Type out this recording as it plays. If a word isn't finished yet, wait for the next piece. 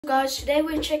Guys, today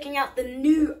we're checking out the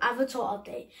new Avatar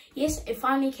update. Yes, it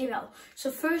finally came out.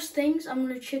 So first things I'm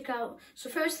going to check out.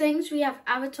 So first things, we have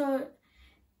Avatar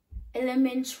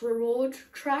Elements Reward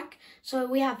track. So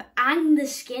we have Aang the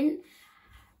skin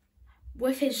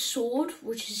with his sword,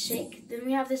 which is sick. Then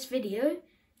we have this video.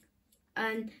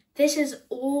 And this is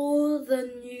all the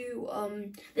new,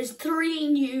 there's 3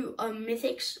 new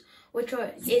mythics, which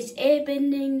is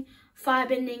airbending,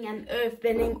 firebending and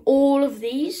earthbending, all of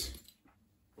these.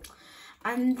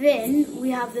 And then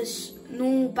we have this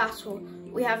normal battle.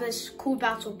 We have this cool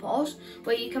battle pass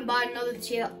where you can buy another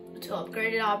tier to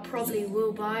upgrade it. I probably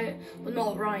will buy it, but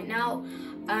not right now.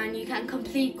 And you can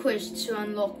complete quests to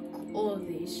unlock all of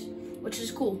these, which is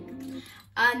cool.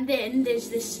 And then there's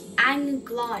this Aang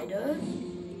glider,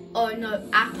 or no,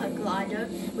 Appa glider,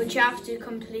 which you have to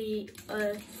complete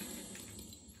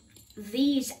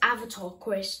these avatar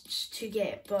quests to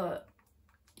get, but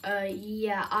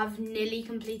yeah, I've nearly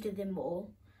completed them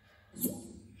all.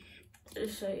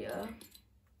 So yeah.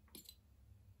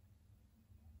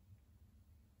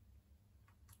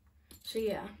 So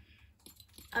yeah,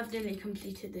 I've nearly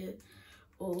completed it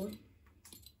all.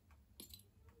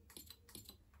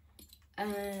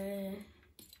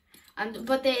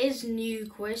 But there is new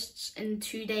quests in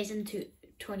 2 days and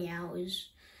 20 hours.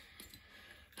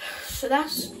 So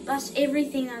that's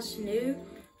everything that's new.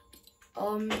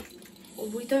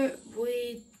 We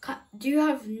do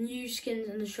have new skins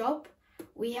in the shop.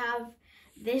 We have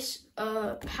this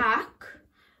pack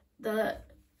that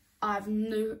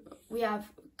we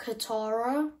have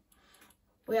Katara,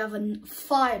 we have a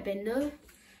firebender,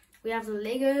 we have the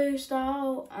Lego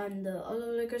style and the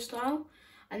other Lego style,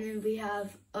 and then we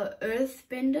have a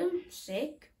earthbender,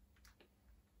 sick.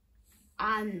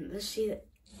 And let's see that.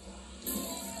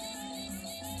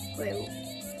 Wait,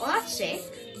 oh, that's sick.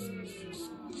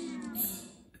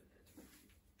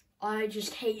 I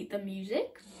just hate the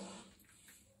music.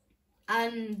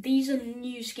 And these are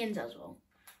new skins as well.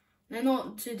 They're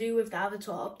not to do with the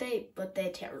Avatar update, but they're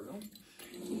terrible.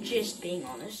 Just being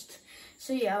honest.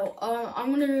 So yeah, I'm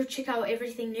gonna check out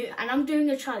everything new, and I'm doing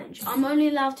a challenge. I'm only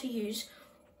allowed to use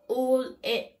all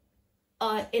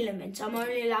elements. I'm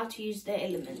only allowed to use the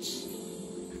elements.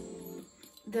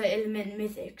 The element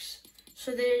mythics.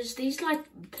 So there's these like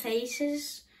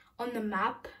places on the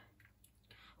map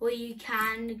where you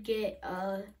can get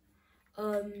the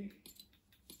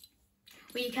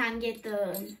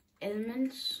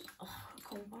elements. Oh, I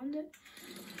can't find it.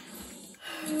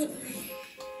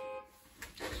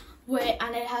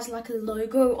 And it has like a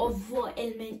logo of what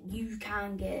element you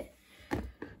can get.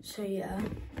 So yeah.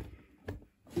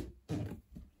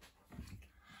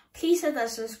 Please hit that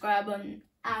subscribe button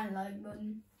and like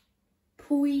button.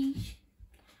 Please.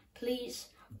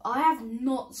 I have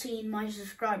not seen my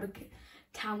subscriber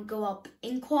count go up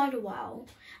in quite a while,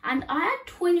 and I had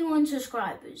 21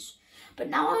 subscribers, but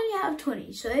now I only have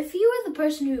 20. So if you were the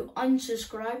person who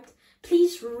unsubscribed,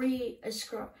 please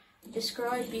subscribe,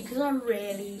 because I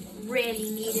really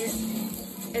need it.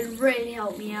 It really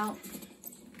helped me out.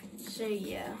 So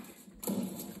yeah.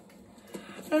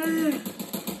 I'm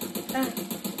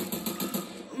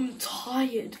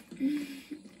tired.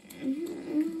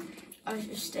 I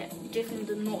just definitely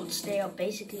did not stay up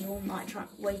basically all night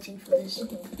waiting for this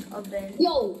event.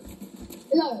 Yo,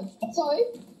 sorry,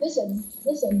 listen.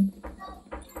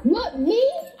 Look, me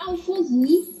and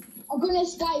Fuzzy are gonna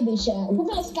skybase, we're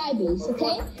gonna skybase,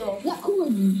 okay? Like, cool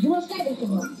with you. You wanna skybase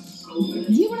with us?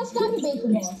 Do you wanna skybase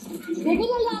with us? We're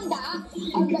gonna land at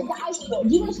the iceberg.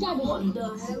 Do you wanna skybase with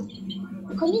us?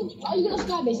 Are you gonna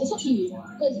skybase? It's up to you.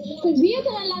 Because we are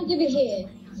gonna land over here.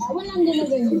 We're landing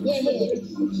over here. Yeah, here.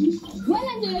 We're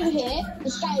landing over here, the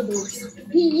skybase.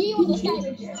 You want the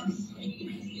skybase?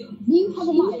 You have a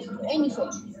mic or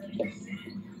anything.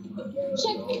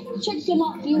 Check your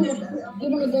mark. You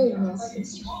wanna go with us?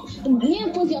 Me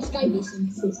and Fuzzy are skybasing.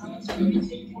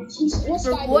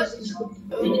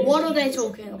 What are they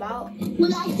talking about? We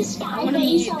like the skybase. I'm gonna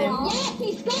mute them. Yeah,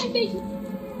 please skybase.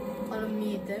 I'm gonna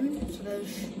mute them so they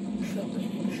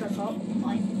shut up.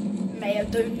 Mayor,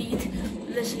 don't need to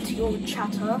listen to your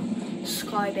chatter.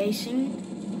 Skybasing.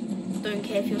 Don't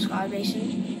care if you're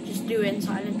skybasing. Just do it in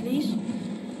silent, please.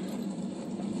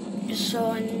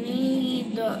 So I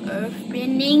need the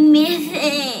earthbending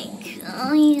mythic.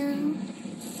 Oh yeah.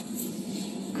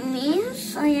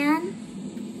 Yes, I am.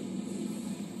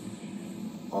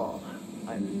 Oh,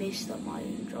 I messed up my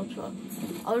job, so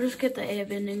I'll just get the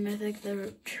airbending mythic.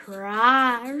 They're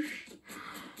trash.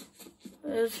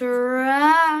 It's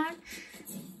trash.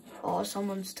 Oh,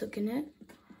 someone's taken it.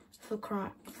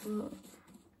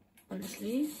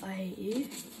 Honestly, I hate you.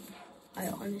 I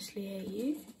honestly hate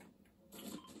you.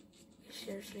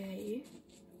 seriously hate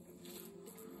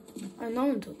you. Oh, no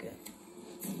one took it.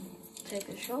 Take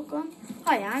a shotgun.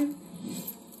 Hi, Anne.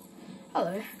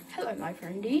 Hello. Hello, my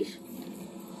friendies.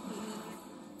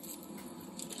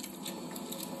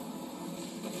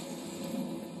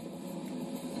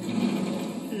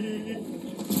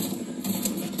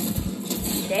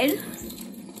 Dead.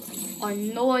 I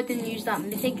know I didn't use that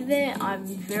mythic there. I'm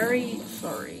very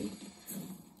sorry.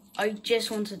 I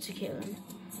just wanted to kill him.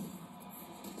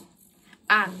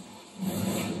 And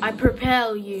I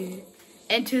propel you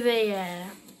into the air.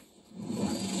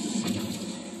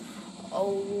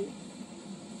 Oh,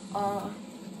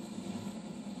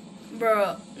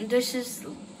 bro, this is,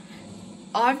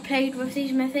 I've played with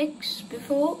these mythics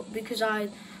before because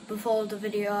before the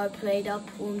video I played up,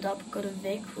 warmed up, got a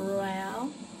Vic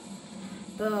Royale.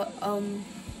 But,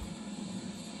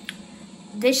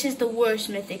 this is the worst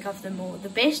mythic of them all. The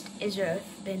best is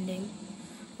Earth Bending.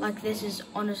 Like, this is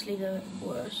honestly the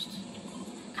worst.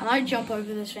 Can I jump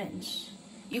over this fence?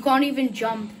 You can't even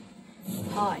jump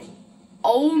high.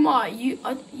 Oh my, you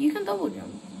can double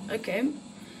jump. Okay,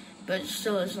 but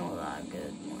still it's not that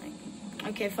good. Like,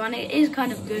 okay, fine, it is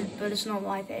kind of good, but it's not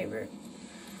my favorite.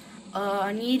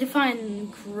 I need to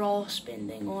find grass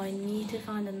bending, or I need to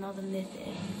find another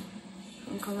mythic.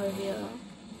 And come over here.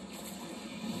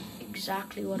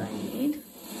 Exactly what I need.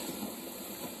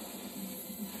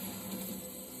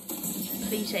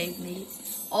 Please save me.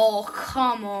 Oh,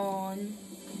 come on.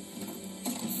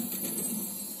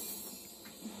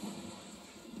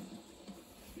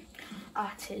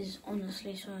 That is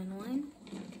honestly so annoying.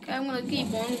 Okay, I'm gonna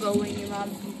keep on going in my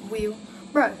wheel.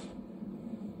 Bro,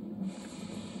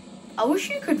 I wish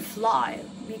you could fly,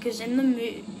 because in the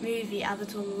movie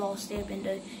Avatar: The Last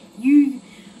Airbender,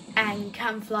 Aang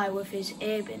can fly with his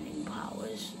airbending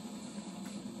powers.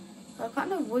 I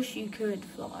kind of wish you could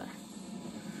fly.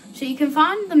 So you can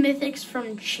find the mythics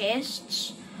from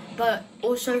chests, but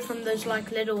also from those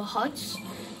like little huts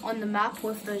on the map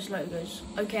with those logos.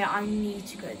 Okay, I need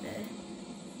to go there.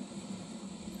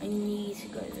 I need to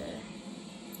go there.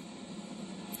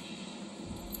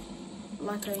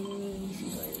 Like, I need to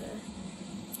go there.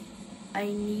 I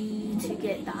need to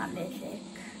get that mythic.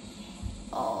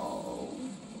 Oh.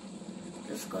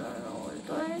 Just gonna know what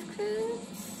those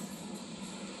kids.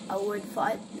 I would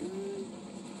fight them,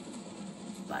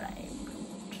 but I ain't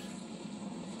good.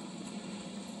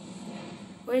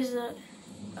 Where's the...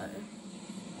 Oh.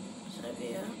 It's over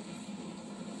here.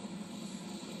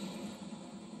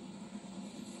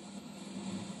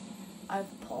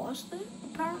 I've paused it,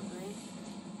 apparently.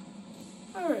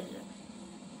 Where is it?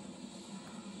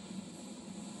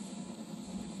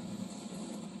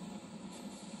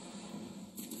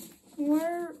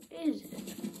 Where is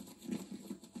it?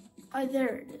 Oh,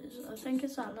 there it is. I think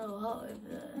it's that little hut over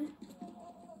there.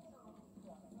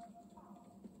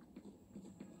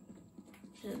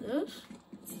 Is it this?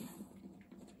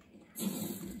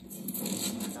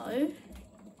 No.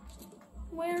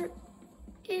 Where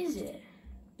is it?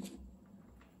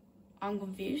 I'm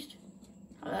confused.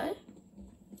 Hello?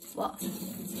 What?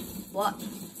 What?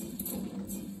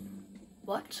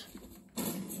 What?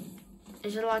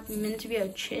 Is it like meant to be a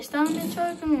chest element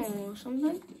token or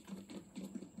something?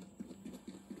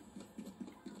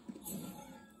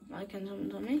 Like, can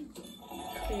someone tell me?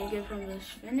 Can you get from this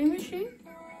vending machine?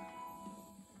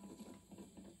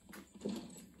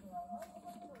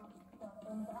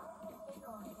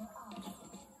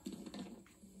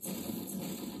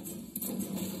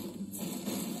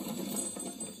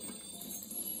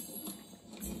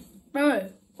 Bro,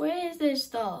 where is this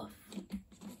stuff?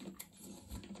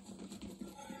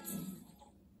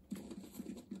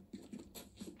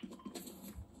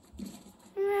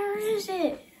 Where is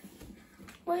it?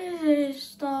 Where is this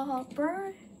stuff,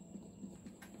 bro?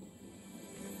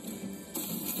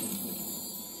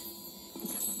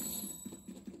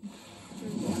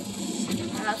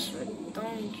 That's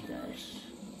ridiculous.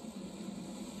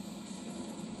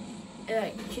 It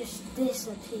like just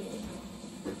disappeared.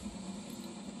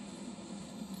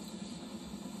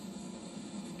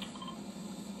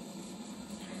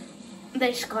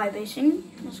 They're sky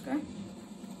basing. Let's go.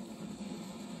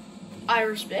 I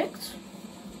respect.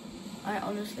 I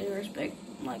honestly respect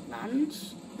my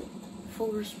mans.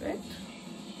 Full respect.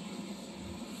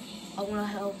 I want to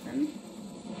help them.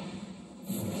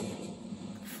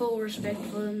 Full respect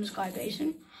for them sky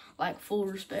basing. Like, full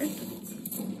respect.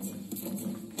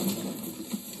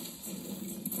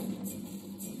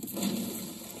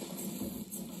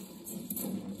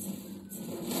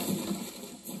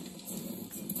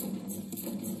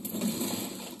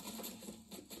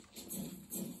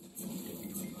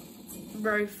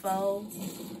 Very foul.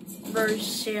 Very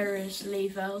seriously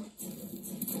foul.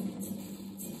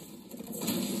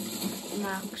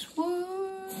 max wood.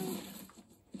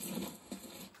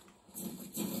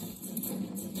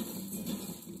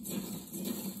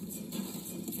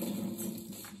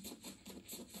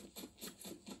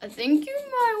 I think you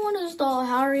might want to start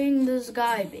harrying this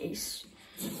guy base,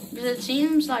 because it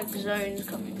seems like zone's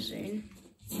coming soon.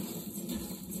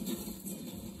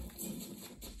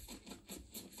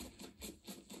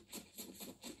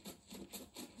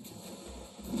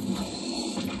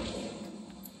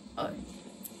 Oh,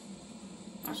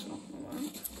 that's not gonna work.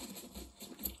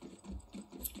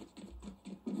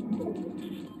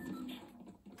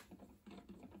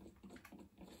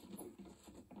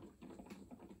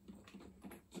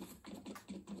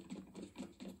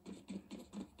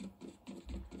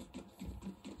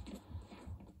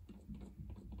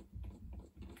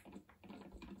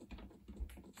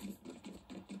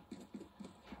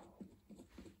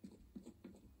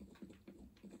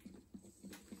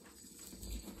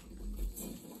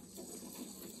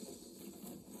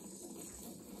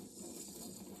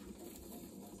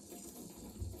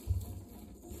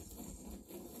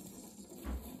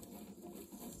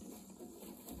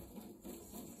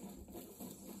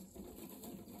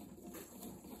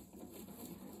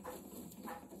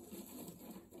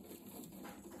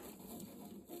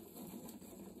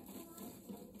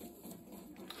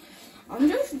 I'm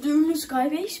just doing a sky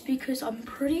base because I'm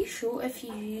pretty sure if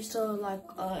you use the like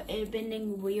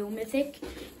airbending wheel mythic,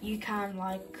 you can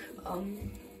like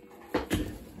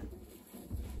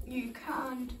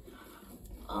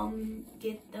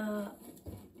get the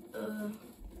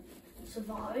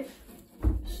survive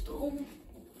storm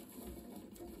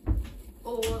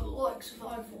or like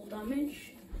survive fall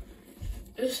damage.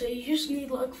 So you just need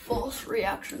like fast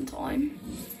reaction time.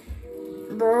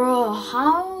 Bro,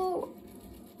 how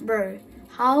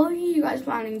are you guys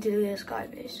planning to do this sky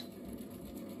base?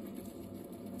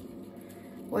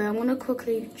 Wait, I'm gonna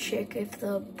quickly check if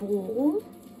the ball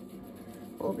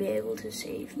will be able to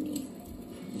save me.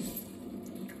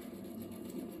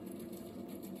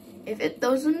 If it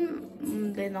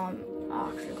doesn't, then I'm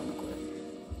actually gonna quit.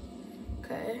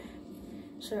 Okay,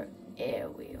 so air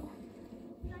wheel.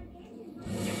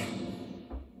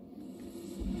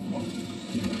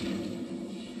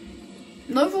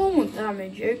 No formal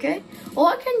damage, okay? Or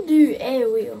I can do air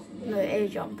wheel, no air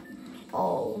jump.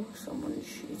 Oh, someone's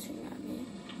shooting at me.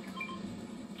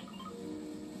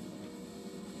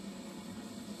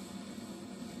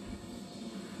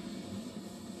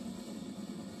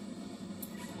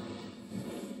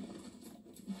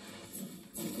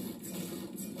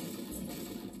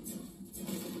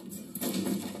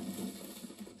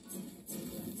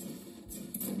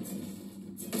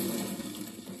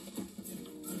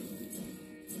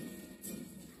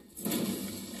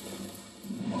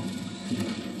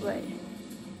 Wait.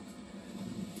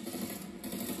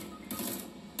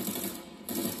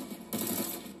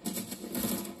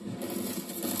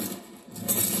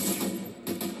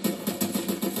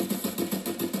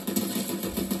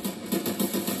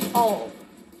 Oh,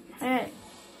 hey.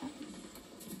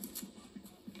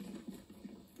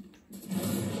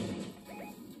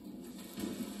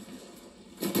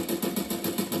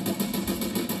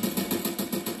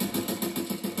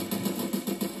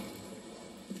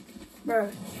 Bro.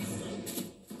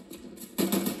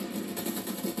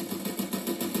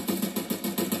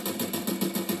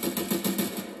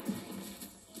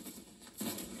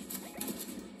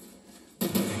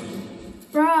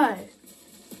 Bro.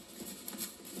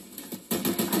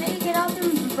 I need to get up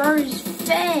in bro's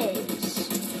face.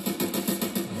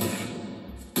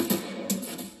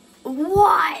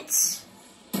 What?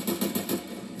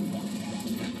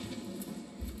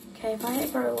 Okay, if I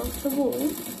hit bro off the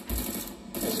wall,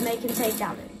 doesn't make him take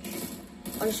damage.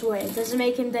 I swear, it doesn't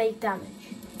make him take damage.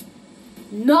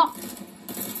 No!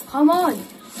 Come on!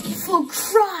 For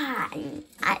crying!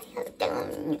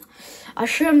 I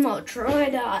should not try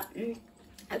that.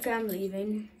 Okay, I'm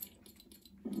leaving.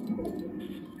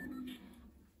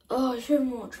 Oh, I should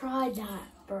not try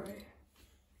that, bro.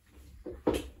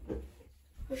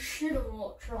 I should have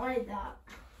not tried that.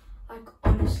 Like,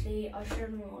 honestly, I should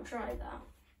have not tried that.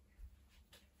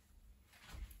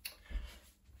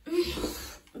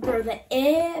 Bro, the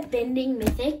air bending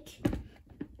mythic,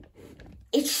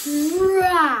 it's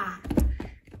trash.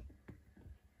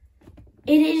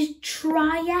 It is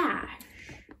trash.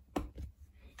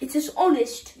 It is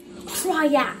honest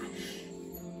trash.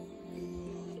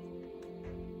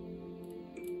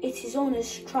 It is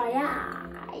honest trash.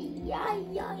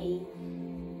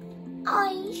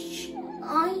 Ice.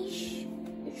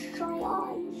 It's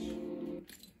trash.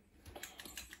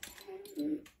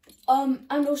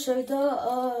 And also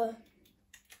the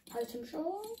item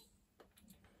shop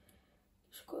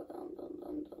is Scroll down.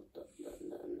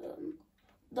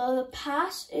 The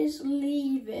pass is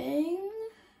leaving.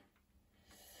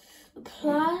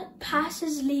 The pass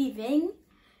is leaving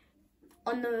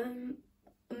on the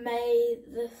May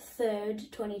the 3rd,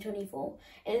 2024.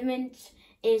 Element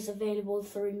is available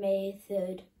through May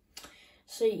 3rd.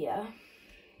 So yeah.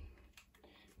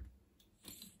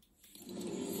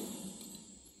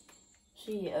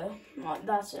 Right,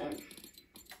 that's it.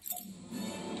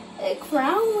 A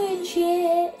crown win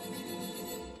shit.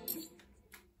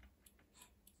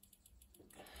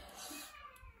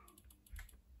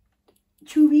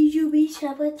 Chubby,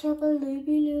 chubba, chubba,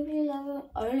 looby, lover.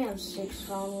 I only have 6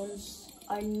 crown ones.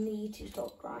 I need to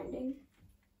stop grinding.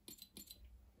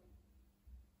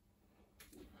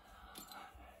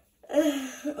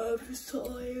 I'm just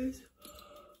tired.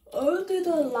 I'll do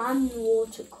the land and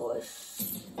water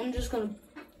quest. I'm gonna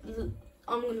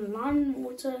land and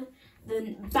water,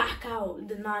 then back out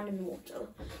the land and water,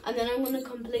 and then I'm gonna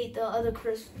complete the other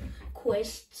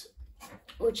quest,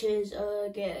 which is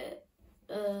get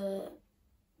I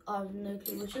have no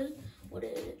clue what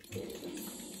it is.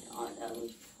 I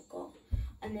forgot.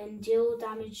 And then deal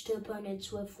damage to opponents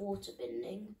with water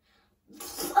bending.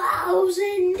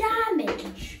 1,000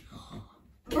 damage!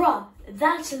 Bruh,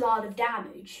 that's a lot of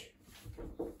damage.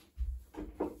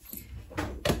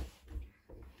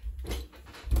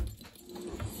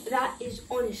 That is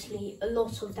honestly a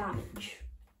lot of damage.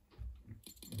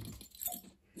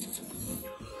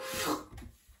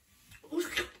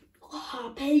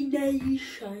 Happy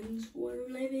nations, we're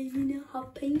living in a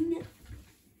happy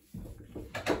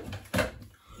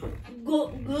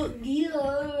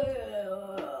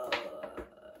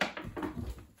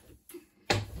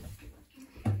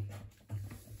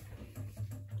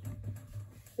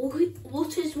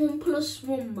What is 1 plus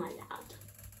 1, my lad?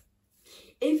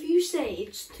 If you say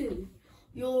it's 2,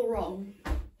 you're wrong.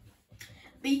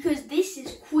 Because this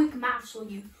is quick maths on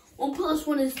you. 1 plus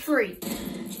 1 is 3.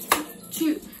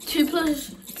 2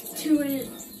 plus 2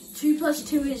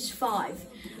 is 5.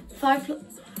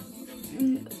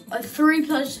 3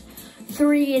 plus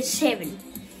 3 is 7.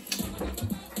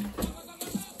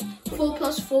 4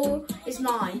 plus 4 is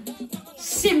 9.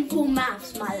 Simple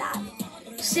maths, my lad.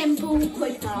 Simple,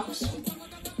 quick maths.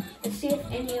 Let's see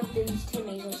if any of these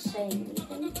Timmies are saying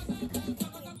anything.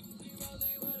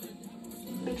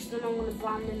 Because then I'm going to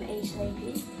ban them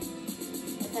ASAP.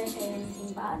 If they say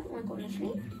anything bad, like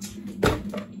honestly.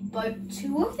 But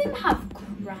 2 of them have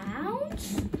crowns?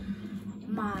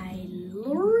 My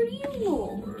lordy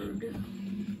lord.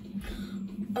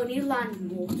 Only land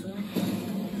and water.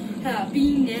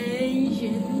 Happy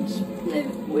nations.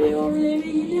 We are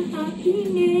living in a happy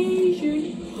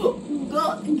nation.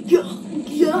 God. I'm just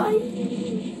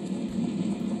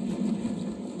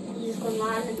gonna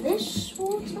land in this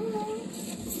water.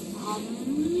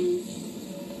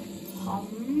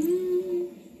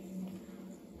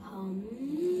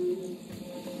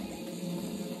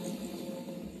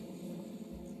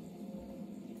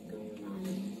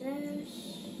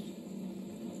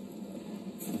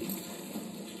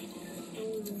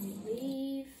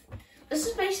 This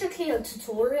is basically a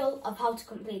tutorial of how to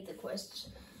complete the quests,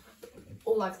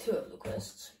 or like 2 of the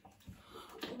quests.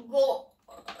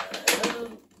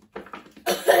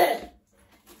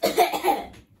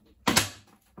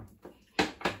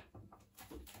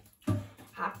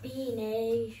 Happy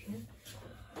nation.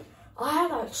 I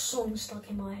have that song stuck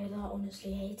in my head. I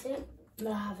honestly hate it, but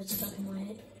I have it stuck in my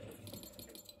head.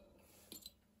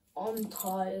 I'm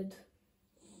tired.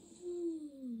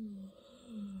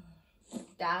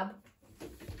 Dab.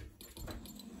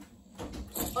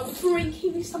 I'm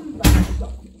drinking some vodka.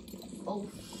 Oh,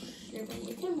 shivering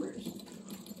the timbers.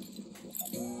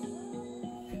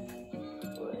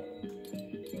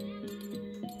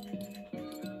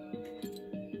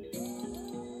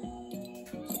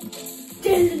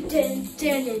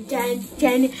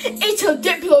 It's a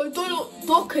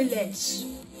Diplodocus.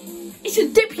 It's a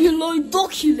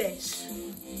Diplodocus.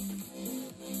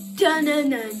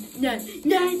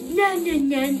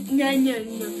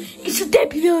 It's a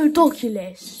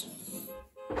Diplodocus.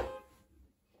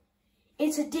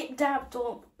 It's a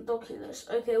Dip-Dab-Doculus.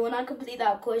 Okay, when I complete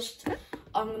that quest,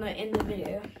 I'm gonna end the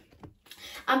video.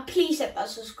 And please hit that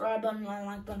subscribe button and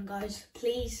like button, guys.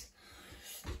 Please.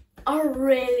 I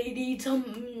really need some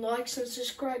likes and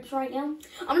subscribes right now.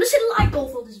 I'm gonna set a like goal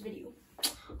for this video.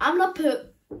 I'm gonna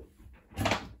put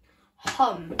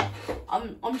I'm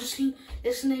just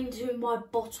listening to my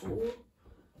bottle.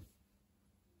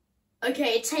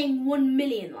 Okay, it's saying 1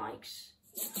 million likes.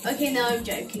 Okay, no, I'm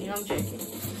joking.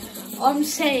 I'm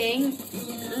saying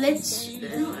let's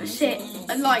set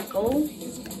a like goal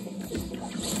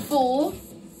for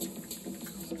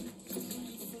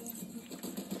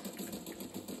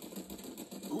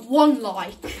 1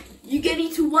 like. You get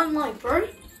me to 1 like, bro.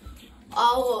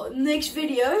 Next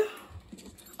video,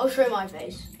 I'll show my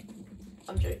face.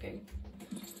 I'm joking.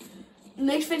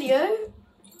 Next video,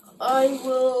 I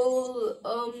will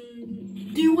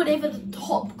do whatever the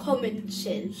top comment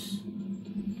says.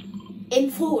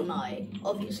 In Fortnite,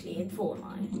 obviously, in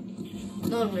Fortnite.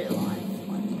 Not in real life.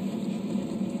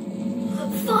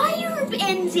 Fire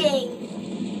bending!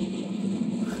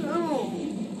 Oh.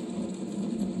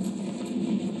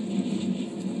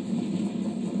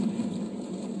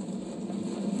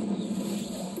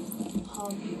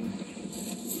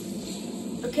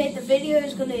 Okay, the video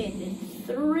is gonna end in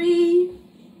 3,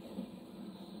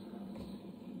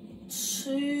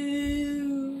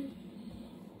 2,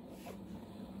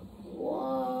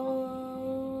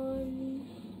 1,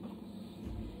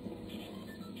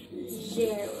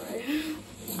 0.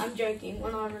 I'm joking,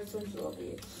 100% love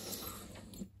you.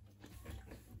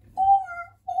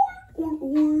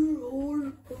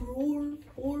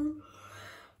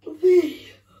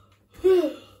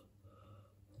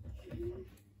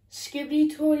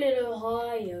 Skibbity toilet,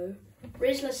 Ohio.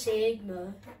 Rizla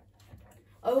Sigma.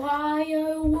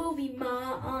 Ohio will be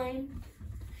mine.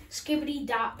 Skibbity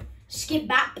dap.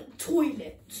 Skibap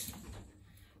toilet.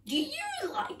 Do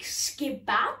you like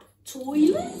skibap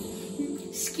toilet?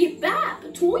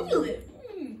 Skibap toilet.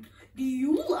 Do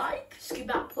you like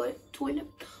skibap toilet?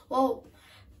 Well,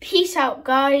 peace out,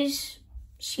 guys.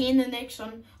 See you in the next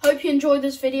one. Hope you enjoyed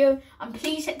this video. And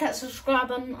please hit that subscribe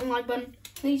button and like button.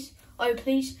 Please. Oh,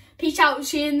 please. Peace out.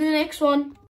 See you in the next one.